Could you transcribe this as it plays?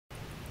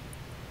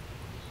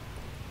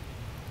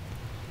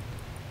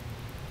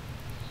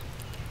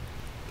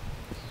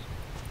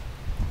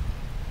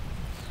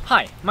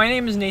Hi, my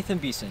name is Nathan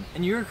Beeson,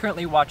 and you are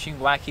currently watching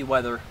Wacky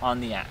Weather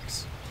on the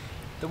Axe.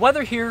 The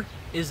weather here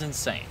is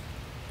insane.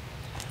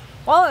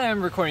 While I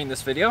am recording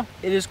this video,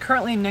 it is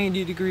currently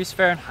 90 degrees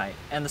Fahrenheit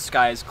and the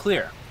sky is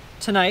clear.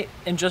 Tonight,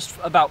 in just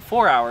about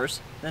 4 hours,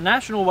 the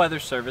National Weather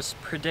Service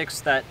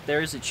predicts that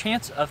there is a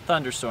chance of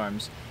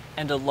thunderstorms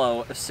and a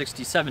low of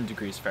 67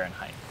 degrees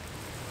Fahrenheit.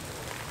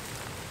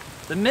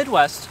 The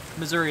Midwest,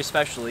 Missouri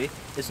especially,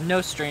 is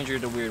no stranger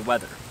to weird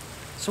weather.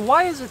 So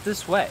why is it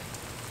this way?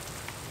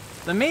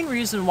 The main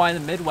reason why the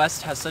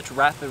Midwest has such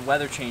rapid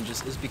weather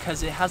changes is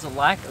because it has a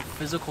lack of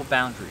physical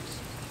boundaries.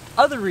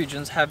 Other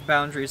regions have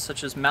boundaries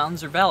such as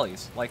mountains or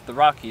valleys, like the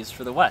Rockies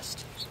for the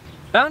West.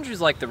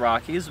 Boundaries like the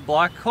Rockies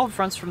block cold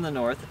fronts from the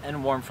north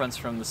and warm fronts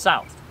from the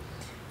south,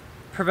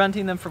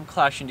 preventing them from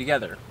clashing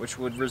together, which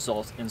would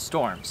result in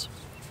storms.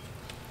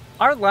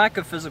 Our lack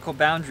of physical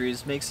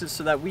boundaries makes it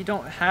so that we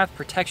don't have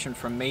protection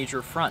from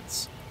major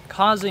fronts,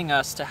 causing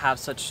us to have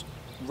such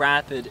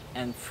rapid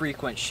and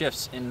frequent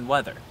shifts in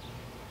weather.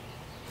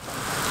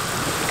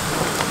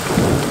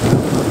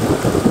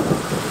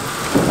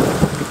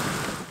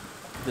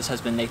 This has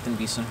been Nathan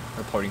Beeson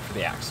reporting for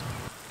the Axe.